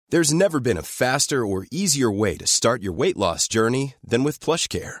There's never been a faster or easier way to start your weight loss journey than with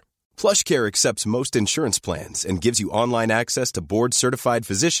PlushCare. PlushCare accepts most insurance plans and gives you online access to board-certified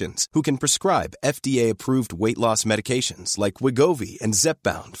physicians who can prescribe FDA-approved weight loss medications like Wegovy and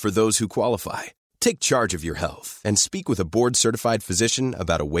Zepbound for those who qualify. Take charge of your health and speak with a board-certified physician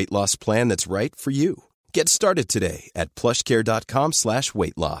about a weight loss plan that's right for you. Get started today at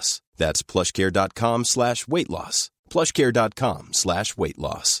plushcare.com/weight loss. That's plushcare.com/weight loss. plushcare.com/weight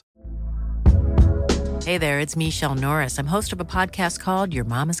loss. Hey there, it's Michelle Norris. I'm host of a podcast called Your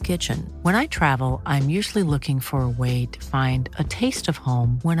Mama's Kitchen. When I travel, I'm usually looking for a way to find a taste of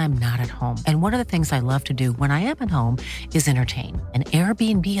home when I'm not at home. And one of the things I love to do when I am at home is entertain. And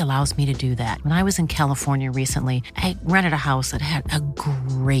Airbnb allows me to do that. When I was in California recently, I rented a house that had a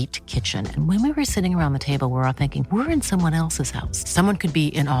great kitchen. And when we were sitting around the table, we were all thinking, we're in someone else's house. Someone could be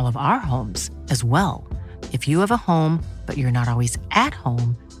in all of our homes as well. If you have a home, but you're not always at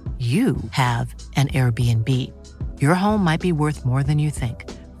home, you have an Airbnb. Your home might be worth more than you think.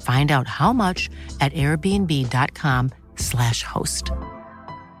 Find out how much at airbnb.com/host.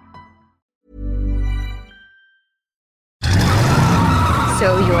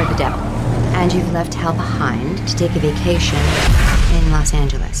 So you're the devil, and you've left hell behind to take a vacation in Los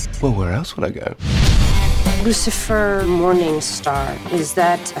Angeles. Well, where else would I go? Lucifer Morningstar. Is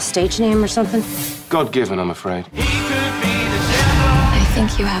that a stage name or something? God-given, I'm afraid. I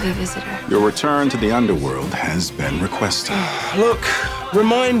think you have a visitor. Your return to the underworld has been requested. Look,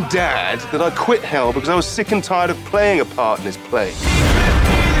 remind Dad that I quit hell because I was sick and tired of playing a part in this play.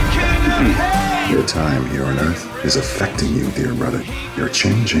 Your time here on Earth is affecting you, dear brother. You're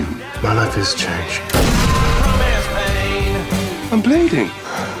changing. My life has changed. I'm bleeding.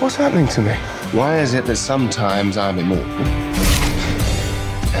 What's happening to me? Why is it that sometimes I'm immortal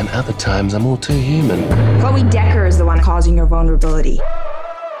and other times I'm all too human? Chloe Decker is the one causing your vulnerability.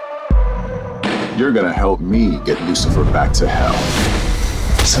 You're gonna help me get Lucifer back to hell.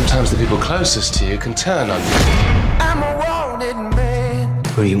 Sometimes the people closest to you can turn on you. I'm a wanted man.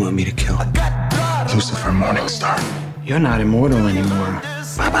 Who do you want me to kill? Lucifer Morningstar. You're not immortal anymore.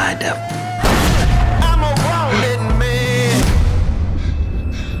 Bye-bye, devil. I'm a wanted man.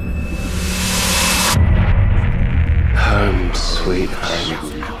 Home, sweet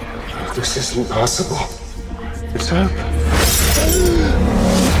home. This isn't possible. It's hope.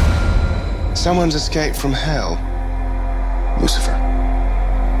 Someone's escaped from hell. Lucifer.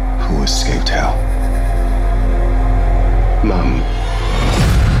 Who escaped hell? Mum.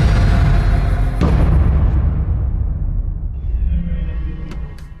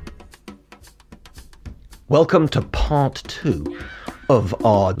 Welcome to part 2 of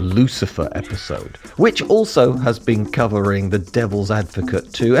our Lucifer episode, which also has been covering the Devil's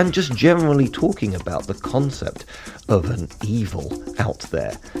Advocate too, and just generally talking about the concept of an evil out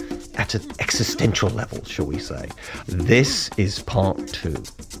there at an existential level, shall we say. This is part 2.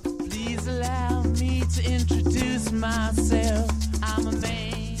 Please allow me to introduce myself. I'm a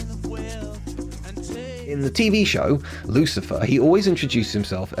man of wealth. In the TV show, Lucifer, he always introduced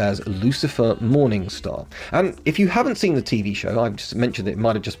himself as Lucifer Morningstar. And if you haven't seen the TV show, I've just mentioned it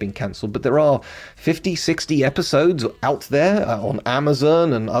might have just been cancelled, but there are 50, 60 episodes out there on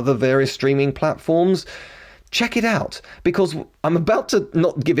Amazon and other various streaming platforms. Check it out, because I'm about to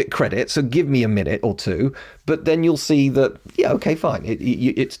not give it credit, so give me a minute or two, but then you'll see that, yeah, okay, fine,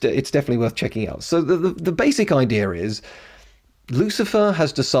 it's definitely worth checking out. So the basic idea is, Lucifer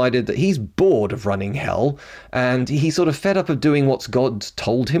has decided that he's bored of running hell, and he's sort of fed up of doing what God's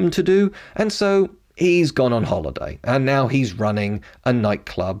told him to do, and so he's gone on holiday, and now he's running a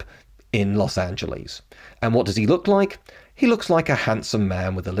nightclub in Los Angeles. And what does he look like? He looks like a handsome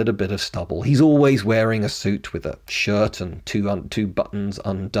man with a little bit of stubble. He's always wearing a suit with a shirt and two buttons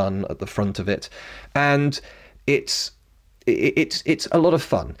undone at the front of it, and it's a lot of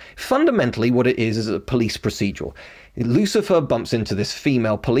fun. Fundamentally, what it is a police procedural. Lucifer bumps into this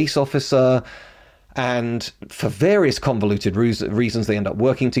female police officer, and for various convoluted reasons they end up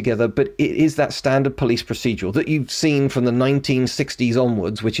working together, but it is that standard police procedural that you've seen from the 1960s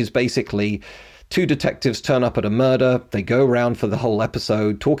onwards, which is basically two detectives turn up at a murder, they go around for the whole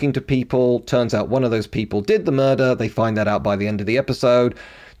episode talking to people, turns out one of those people did the murder, they find that out by the end of the episode,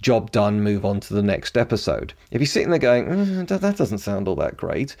 job done, move on to the next episode. If you're sitting there going, that doesn't sound all that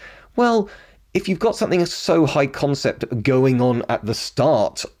great, well, if you've got something so high concept going on at the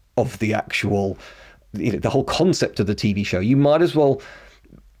start of the actual, the whole concept of the TV show, you might as well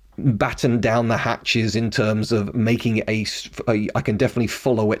batten down the hatches in terms of making it a I can definitely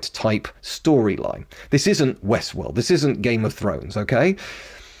follow it type storyline. This isn't Westworld. This isn't Game of Thrones, okay?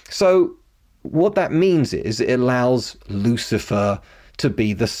 So what that means is it allows Lucifer to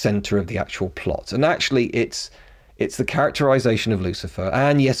be the center of the actual plot. And actually, it's the characterization of Lucifer.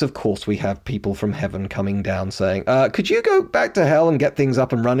 And yes, of course, we have people from heaven coming down saying, could you go back to hell and get things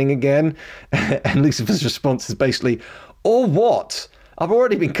up and running again? And Lucifer's response is basically, or what? I've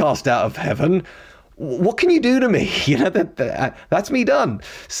already been cast out of heaven. What can you do to me? You know, that's me done.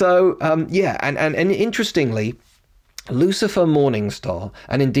 So, yeah, and interestingly, Lucifer Morningstar,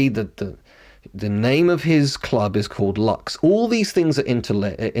 and indeed the name of his club is called Lux. All these things are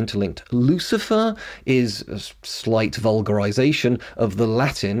interlinked. Lucifer is a slight vulgarization of the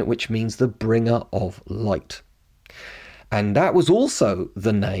Latin, which means the bringer of light. And that was also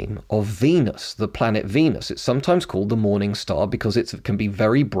the name of Venus, the planet Venus. It's sometimes called the morning star because it can be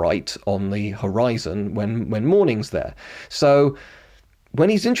very bright on the horizon when morning's there. So when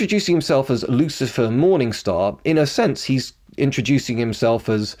he's introducing himself as Lucifer Morningstar, in a sense, he's introducing himself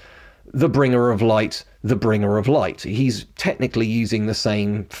as the bringer of light, the bringer of light. He's technically using the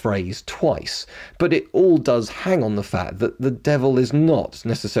same phrase twice, but it all does hang on the fact that the devil is not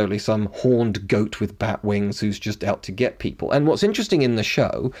necessarily some horned goat with bat wings who's just out to get people. And what's interesting in the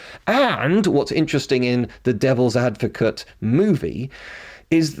show, and what's interesting in the Devil's Advocate movie,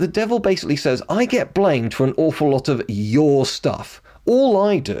 is the devil basically says, I get blamed for an awful lot of your stuff. All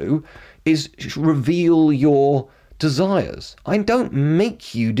I do is reveal your desires. I don't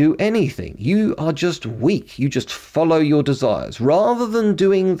make you do anything. You are just weak. You just follow your desires. Rather than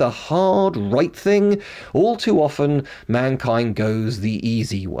doing the hard, right thing, all too often mankind goes the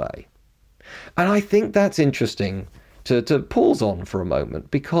easy way. And I think that's interesting to pause on for a moment,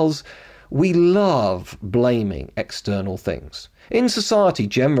 because we love blaming external things. In society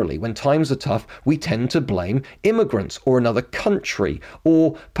generally, when times are tough, we tend to blame immigrants or another country,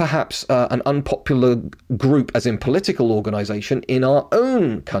 or perhaps an unpopular group, as in political organisation, in our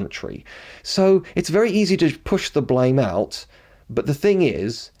own country. So it's very easy to push the blame out. But the thing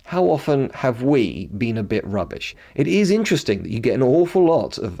is, how often have we been a bit rubbish? It is interesting that you get an awful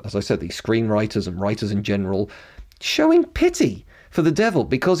lot of, as I said, these screenwriters and writers in general showing pity for the devil,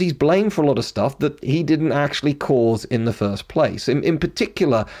 because he's blamed for a lot of stuff that he didn't actually cause in the first place. In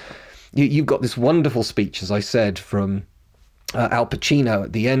particular, you've got this wonderful speech, as I said, from Al Pacino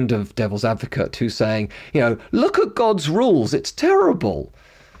at the end of Devil's Advocate, who's saying, look at God's rules, it's terrible.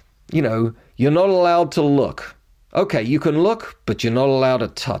 You're not allowed to look. Okay, you can look, but you're not allowed to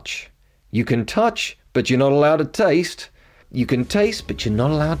touch. You can touch, but you're not allowed to taste. You can taste, but you're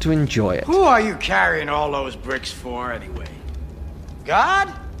not allowed to enjoy it. Who are you carrying all those bricks for, anyway?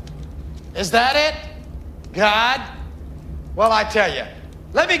 God? Is that it? God? Well, I tell you,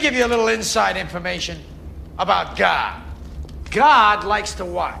 let me give you a little inside information about God. God likes to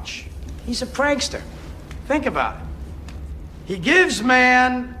watch. He's a prankster. Think about it. He gives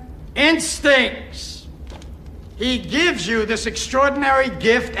man instincts. He gives you this extraordinary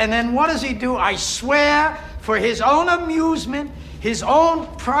gift, and then what does he do? I swear, for his own amusement, his own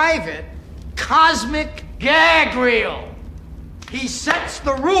private cosmic gag reel, he sets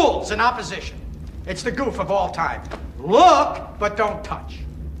the rules in opposition. It's the goof of all time. Look, but don't touch.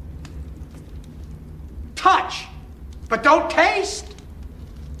 Touch, but don't taste.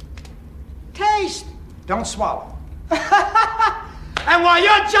 Taste, don't swallow. And while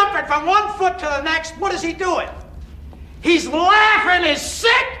you're jumping from one foot to the next, what is he doing? He's laughing his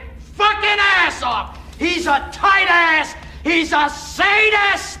sick fucking ass off. He's a tight ass. He's a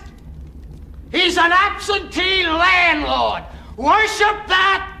sadist. He's an absentee landlord. Worship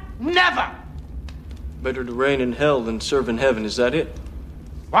that? Never. Better to reign in hell than serve in heaven, is that it?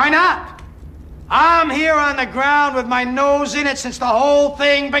 Why not? I'm here on the ground with my nose in it since the whole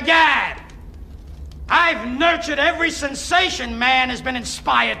thing began. I've nurtured every sensation man has been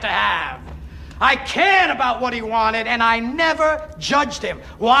inspired to have. I cared about what he wanted, and I never judged him.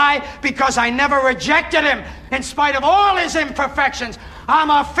 Why? Because I never rejected him, in spite of all his imperfections. I'm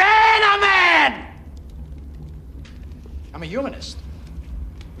a fan of man. I'm a humanist.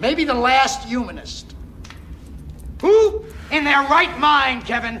 Maybe the last humanist. Who, in their right mind,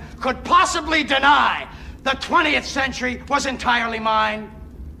 Kevin, could possibly deny the 20th century was entirely mine?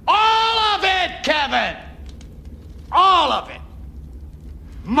 All of it, Kevin! All of it.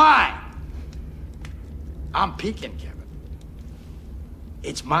 Mine. I'm peaking, Kevin.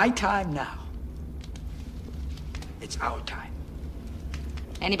 It's my time now. It's our time.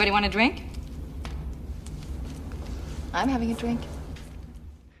 Anybody want a drink? I'm having a drink.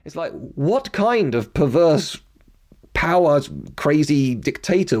 It's like, what kind of perverse power crazy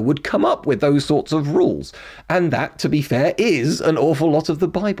dictator would come up with those sorts of rules. And that, to be fair, is an awful lot of the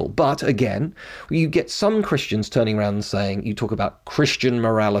Bible. But again, you get some Christians turning around and saying, you talk about Christian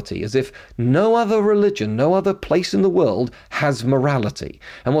morality, as if no other religion, no other place in the world has morality.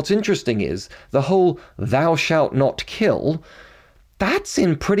 And what's interesting is the whole thou shalt not kill, that's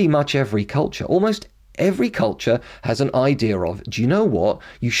in pretty much every culture. Almost every culture has an idea of, do you know what?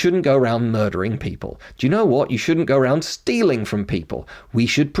 You shouldn't go around murdering people. Do you know what? You shouldn't go around stealing from people. We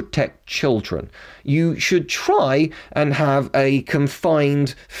should protect children. You should try and have a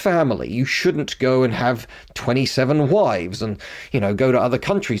confined family. You shouldn't go and have 27 wives and, go to other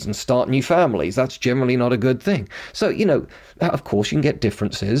countries and start new families. That's generally not a good thing. So, of course you can get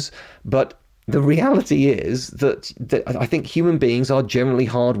differences, but the reality is that I think human beings are generally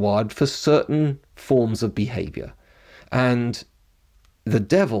hardwired for certain forms of behavior. And the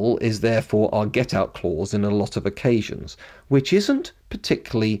devil is therefore our get-out clause in a lot of occasions, which isn't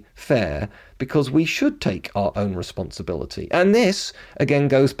particularly fair because we should take our own responsibility. And this, again,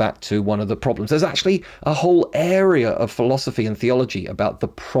 goes back to one of the problems. There's actually a whole area of philosophy and theology about the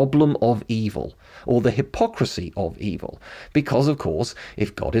problem of evil, or the hypocrisy of evil. Because, of course,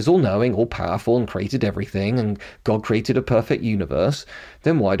 if God is all-knowing, all-powerful, and created everything, and God created a perfect universe,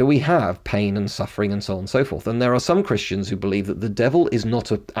 then why do we have pain and suffering and so on and so forth? And there are some Christians who believe that the devil is not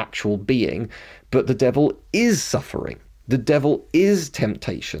an actual being, but the devil is suffering. The devil is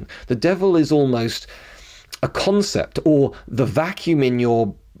temptation. The devil is almost a concept, or the vacuum in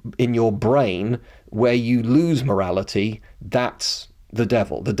your brain where you lose morality. That's the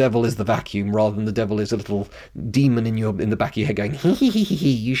devil. The devil is the vacuum, rather than the devil is a little demon in the back of your head going, hee hee hee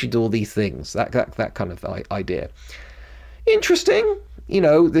hee, you should do all these things. That kind of idea. Interesting.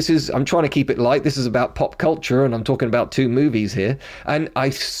 I'm trying to keep it light. This is about pop culture, and I'm talking about 2 movies here. And I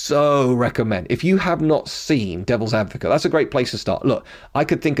so recommend, if you have not seen Devil's Advocate, that's a great place to start. Look, I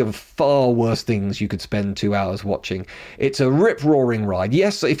could think of far worse things you could spend 2 hours watching. It's a rip-roaring ride.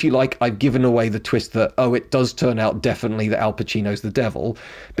 Yes, if you like, I've given away the twist that, it does turn out definitely that Al Pacino's the devil.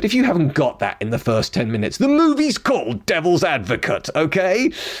 But if you haven't got that in the first 10 minutes, the movie's called Devil's Advocate, okay?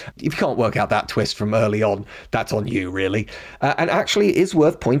 If you can't work out that twist from early on, that's on you, really. And actually, is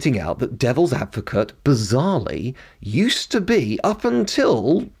worth pointing out that Devil's Advocate, bizarrely, used to be, up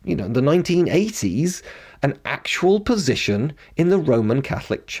until, the 1980s, an actual position in the Roman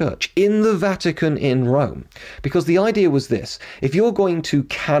Catholic Church, in the Vatican in Rome. Because the idea was this: if you're going to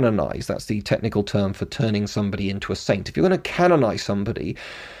canonize, that's the technical term for turning somebody into a saint, if you're going to canonize somebody,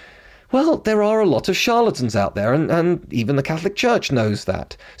 well, there are a lot of charlatans out there, and even the Catholic Church knows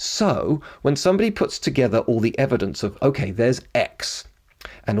that. So, when somebody puts together all the evidence of, okay, there's X,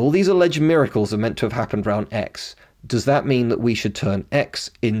 and all these alleged miracles are meant to have happened around X, does that mean that we should turn X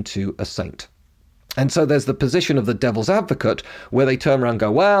into a saint? And so there's the position of the devil's advocate, where they turn around and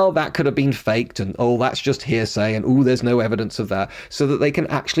go, well, that could have been faked, and that's just hearsay, and there's no evidence of that, so that they can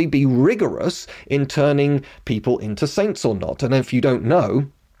actually be rigorous in turning people into saints or not. And if you don't know,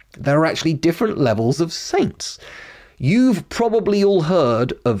 there are actually different levels of saints. You've probably all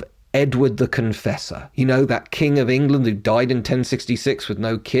heard of Edward the Confessor, that king of England who died in 1066 with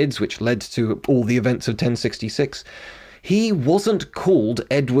no kids, which led to all the events of 1066. He wasn't called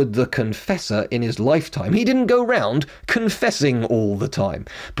Edward the Confessor in his lifetime. He didn't go round confessing all the time,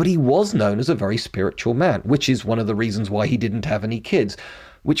 but he was known as a very spiritual man, which is one of the reasons why he didn't have any kids,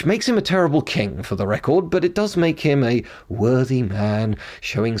 which makes him a terrible king, for the record, but it does make him a worthy man,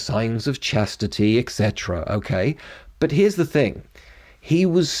 showing signs of chastity, etc., okay? But here's the thing. He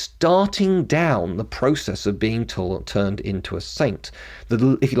was starting down the process of being turned into a saint.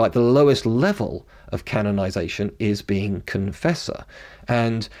 If you like, the lowest level of canonization is being confessor.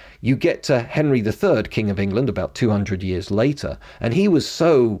 And you get to Henry III, King of England, about 200 years later, and he was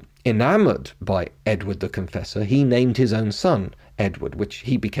so enamored by Edward the Confessor, he named his own son Edward, which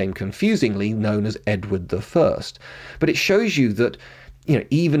he became confusingly known as Edward I. But it shows you that,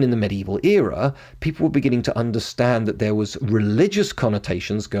 even in the medieval era, people were beginning to understand that there was religious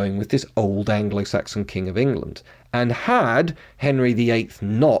connotations going with this old Anglo-Saxon King of England. And had Henry VIII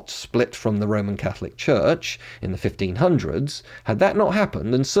not split from the Roman Catholic Church in the 1500s, had that not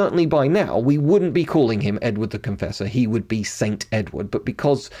happened, then certainly by now we wouldn't be calling him Edward the Confessor, he would be Saint Edward. But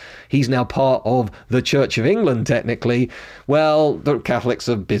because he's now part of the Church of England, technically, well, the Catholics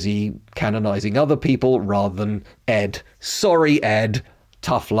are busy canonizing other people rather than Ed. Sorry, Ed.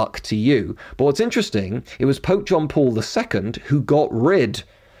 Tough luck to you. But what's interesting, it was Pope John Paul II who got rid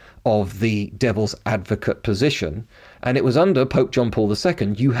of the devil's advocate position, and it was under Pope John Paul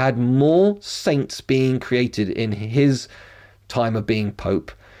II you had more saints being created in his time of being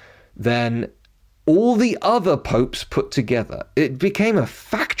pope than all the other popes put together. It became a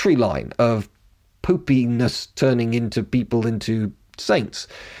factory line of popiness turning into people into saints.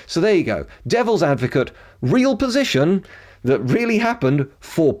 So there you go. Devil's Advocate, real position that really happened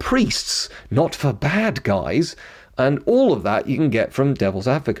for priests, not for bad guys. And all of that you can get from Devil's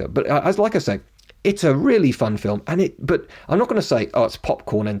Advocate. But as like I say, it's a really fun film, but I'm not going to say, it's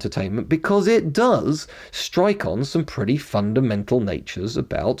popcorn entertainment, because it does strike on some pretty fundamental natures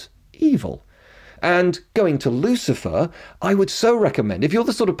about evil. And going to Lucifer, I would so recommend, if you're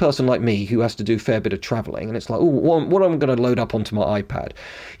the sort of person like me who has to do a fair bit of travelling, and it's like, what am I going to load up onto my iPad?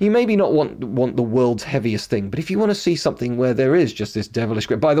 You maybe not want the world's heaviest thing, but if you want to see something where there is just this devilish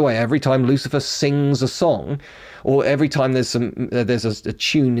grip. By the way, every time Lucifer sings a song, or every time there's a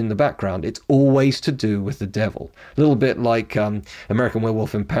tune in the background, it's always to do with the devil. A little bit like American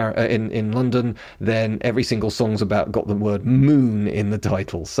Werewolf in London, then every single song's got the word moon in the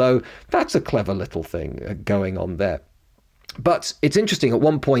title. So that's a clever little thing going on there. But it's interesting, at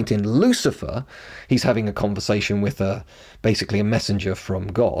one point in Lucifer, he's having a conversation with basically a messenger from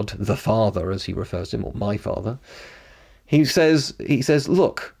God, the Father, as he refers to him, or my Father. He says,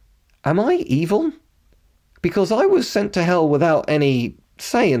 look, am I evil? Because I was sent to hell without any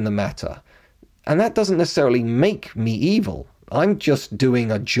say in the matter. And that doesn't necessarily make me evil. I'm just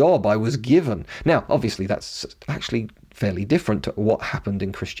doing a job I was given. Now, obviously, that's actually fairly different to what happened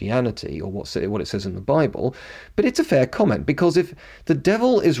in Christianity or what it says in the Bible. But it's a fair comment, because if the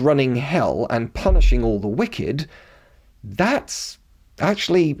devil is running hell and punishing all the wicked, that's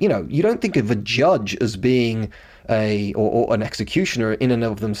actually, you don't think of a judge as being or an executioner in and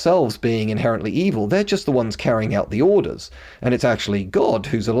of themselves being inherently evil. They're just the ones carrying out the orders, and it's actually God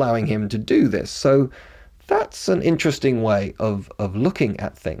who's allowing him to do this. So that's an interesting way of looking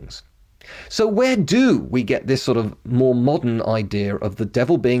at things. So where do we get this sort of more modern idea of the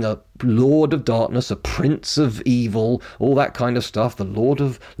devil being a lord of darkness, a prince of evil, all that kind of stuff, the lord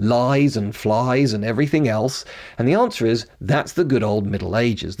of lies and flies and everything else? And the answer is, that's the good old Middle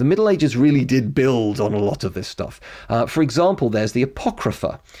Ages. The Middle Ages really did build on a lot of this stuff. For example, there's the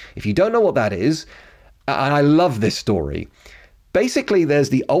Apocrypha. If you don't know what that is, and I love this story, basically there's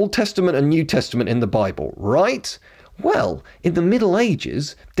the Old Testament and New Testament in the Bible, right? Well, in the Middle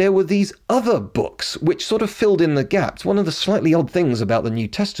Ages, there were these other books which sort of filled in the gaps. One of the slightly odd things about the New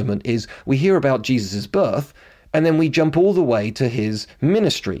Testament is we hear about Jesus' birth, and then we jump all the way to his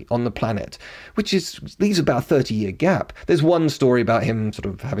ministry on the planet, which leaves about a 30-year gap. There's one story about him sort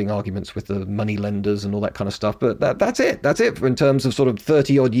of having arguments with the money lenders and all that kind of stuff, but that's it. That's it in terms of sort of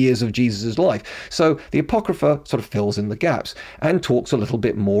 30-odd years of Jesus' life. So the Apocrypha sort of fills in the gaps and talks a little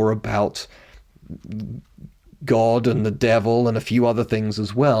bit more about God and the devil and a few other things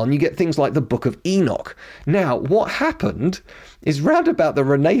as well. And you get things like the Book of Enoch. Now, what happened is round about the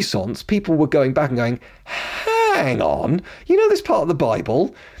Renaissance, people were going back and going, hang on, this part of the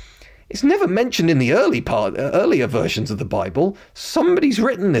Bible, it's never mentioned in the earlier versions of the Bible. Somebody's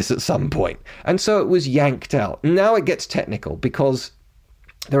written this at some point. And so it was yanked out. Now it gets technical, because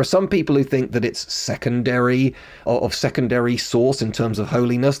there are some people who think that it's secondary, or of secondary source in terms of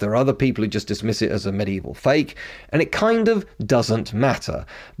holiness. There are other people who just dismiss it as a medieval fake. And it kind of doesn't matter,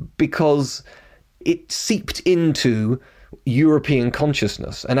 because it seeped into European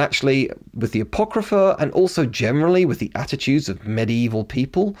consciousness. And actually, with the Apocrypha, and also generally with the attitudes of medieval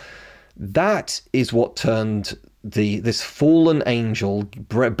people, that is what turned this fallen angel,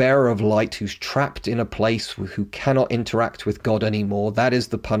 bearer of light, who's trapped in a place who cannot interact with God anymore, that is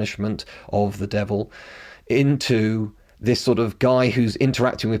the punishment of the devil, into this sort of guy who's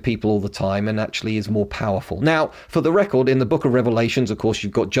interacting with people all the time and actually is more powerful. Now, for the record, in the book of Revelations, of course,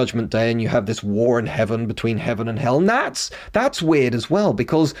 you've got Judgment Day and you have this war in heaven between heaven and hell. And that's weird as well,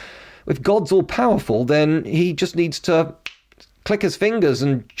 because if God's all powerful, then he just needs to click his fingers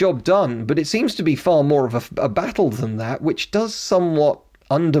and job done. But it seems to be far more of a battle than that, which does somewhat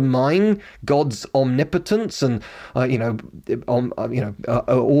undermine God's omnipotence and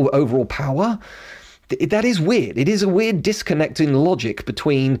overall power. That is weird. It is a weird disconnect in logic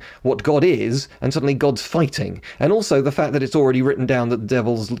between what God is and suddenly God's fighting. And also the fact that it's already written down that the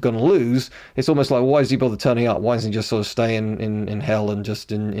devil's going to lose. It's almost like, why is he bother turning up? Why doesn't he just sort of stay in hell and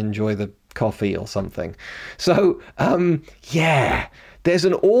just enjoy the coffee or something? So, there's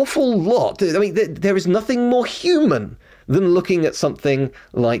an awful lot. I mean, there is nothing more human than looking at something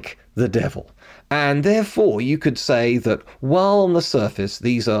like the devil. And therefore, you could say that while on the surface,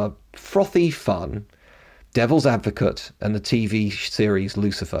 these are frothy fun, Devil's Advocate and the TV series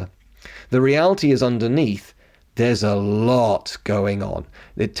Lucifer, the reality is underneath, there's a lot going on.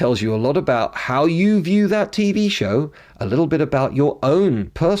 It tells you a lot about how you view that TV show, a little bit about your own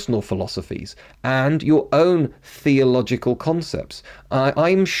personal philosophies and your own theological concepts.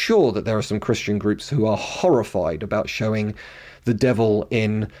 I'm sure that there are some Christian groups who are horrified about showing the devil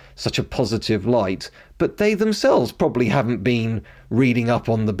in such a positive light, but they themselves probably haven't been reading up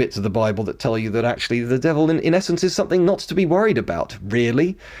on the bits of the Bible that tell you that actually the devil in essence is something not to be worried about,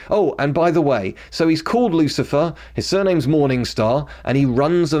 really. Oh, and by the way, so he's called Lucifer, his surname's Morningstar, and he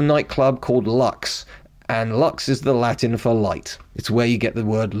runs a nightclub called Lux. And Lux is the Latin for light. It's where you get the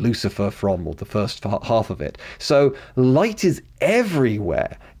word Lucifer from, or the first half of it. So light is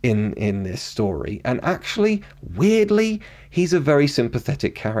everywhere in this story. And actually, weirdly, he's a very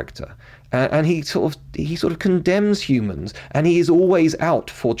sympathetic character. And he sort of condemns humans. And he is always out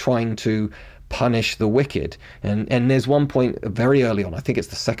for trying to punish the wicked. And there's one point very early on, I think it's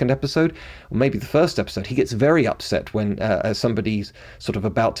the second episode, or maybe the first episode, he gets very upset when somebody's sort of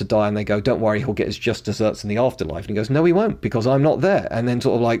about to die and they go, don't worry, he'll get his just desserts in the afterlife. And he goes, no, he won't, because I'm not there. And then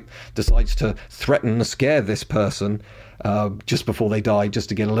sort of like decides to threaten and scare this person just before they die, just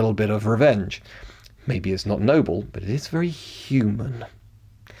to get a little bit of revenge. Maybe it's not noble, but it is very human.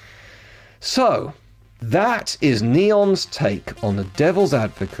 So that is Neon's take on The Devil's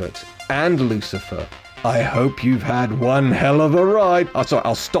Advocate and Lucifer. I hope you've had one hell of a ride. Oh, sorry,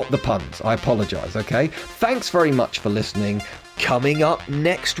 I'll stop the puns. I apologize, okay? Thanks very much for listening. Coming up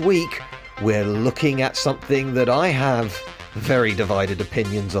next week, we're looking at something that I have very divided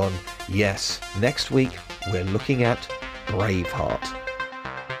opinions on. Yes, next week, we're looking at Braveheart.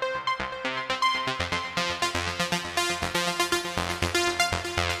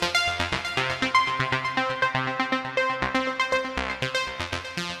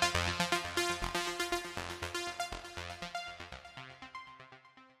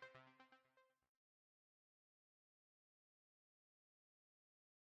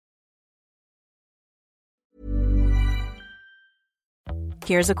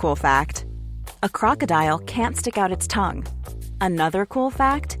 Here's a cool fact. A crocodile can't stick out its tongue. Another cool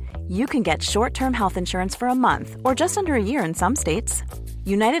fact, you can get short-term health insurance for a month or just under a year in some states.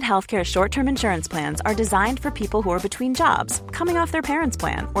 United Healthcare short-term insurance plans are designed for people who are between jobs, coming off their parents'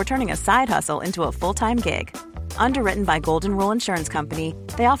 plan, or turning a side hustle into a full-time gig. Underwritten by Golden Rule Insurance Company,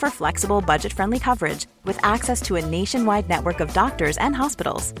 they offer flexible, budget-friendly coverage with access to a nationwide network of doctors and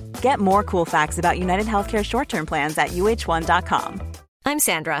hospitals. Get more cool facts about United Healthcare short-term plans at uh1.com. I'm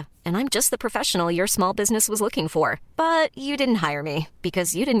Sandra, and I'm just the professional your small business was looking for. But you didn't hire me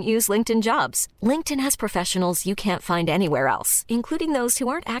because you didn't use LinkedIn Jobs. LinkedIn has professionals you can't find anywhere else, including those who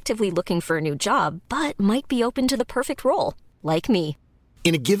aren't actively looking for a new job, but might be open to the perfect role, like me.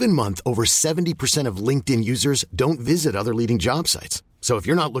 In a given month, over 70% of LinkedIn users don't visit other leading job sites. So if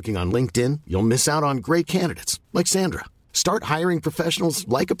you're not looking on LinkedIn, you'll miss out on great candidates, like Sandra. Start hiring professionals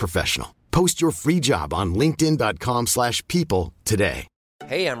like a professional. Post your free job on linkedin.com/people today.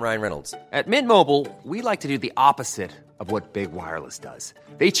 Hey, I'm Ryan Reynolds. At Mint Mobile, we like to do the opposite of what Big Wireless does.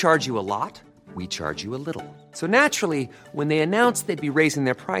 They charge you a lot, we charge you a little. So naturally, when they announced they'd be raising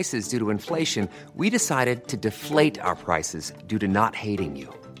their prices due to inflation, we decided to deflate our prices due to not hating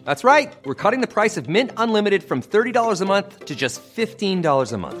you. That's right. We're cutting the price of Mint Unlimited from $30 a month to just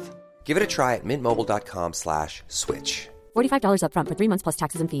 $15 a month. Give it a try at mintmobile.com/switch. $45 up front for 3 months plus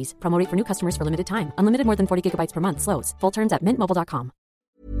taxes and fees. Promo rate for new customers for limited time. Unlimited more than 40 gigabytes per month. Slows full terms at mintmobile.com.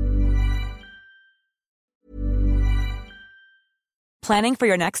 Planning for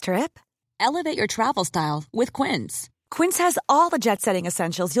your next trip? Elevate your travel style with Quince. Quince has all the jet-setting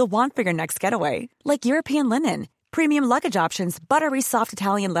essentials you'll want for your next getaway, like European linen, premium luggage options, buttery soft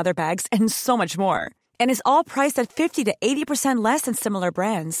Italian leather bags, and so much more. And is all priced at 50 to 80% less than similar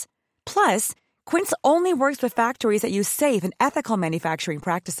brands. Plus, Quince only works with factories that use safe and ethical manufacturing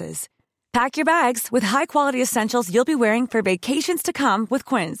practices. Pack your bags with high-quality essentials you'll be wearing for vacations to come with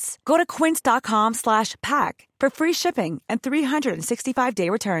Quince. Go to quince.com/pack for free shipping and 365-day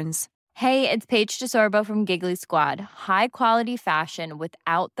returns. Hey, it's Paige DeSorbo from Giggly Squad. High quality fashion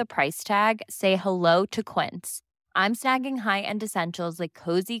without the price tag. Say hello to Quince. I'm snagging high-end essentials like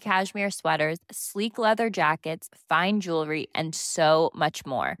cozy cashmere sweaters, sleek leather jackets, fine jewelry, and so much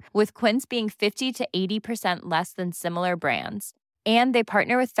more. With Quince being 50 to 80% less than similar brands. And they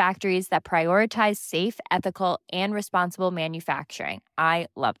partner with factories that prioritize safe, ethical, and responsible manufacturing. I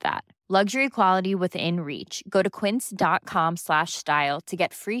love that. Luxury quality within reach. Go to quince.com/style to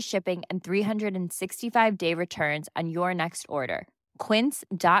get free shipping and 365-day returns on your next order.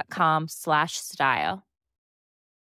 Quince.com/style.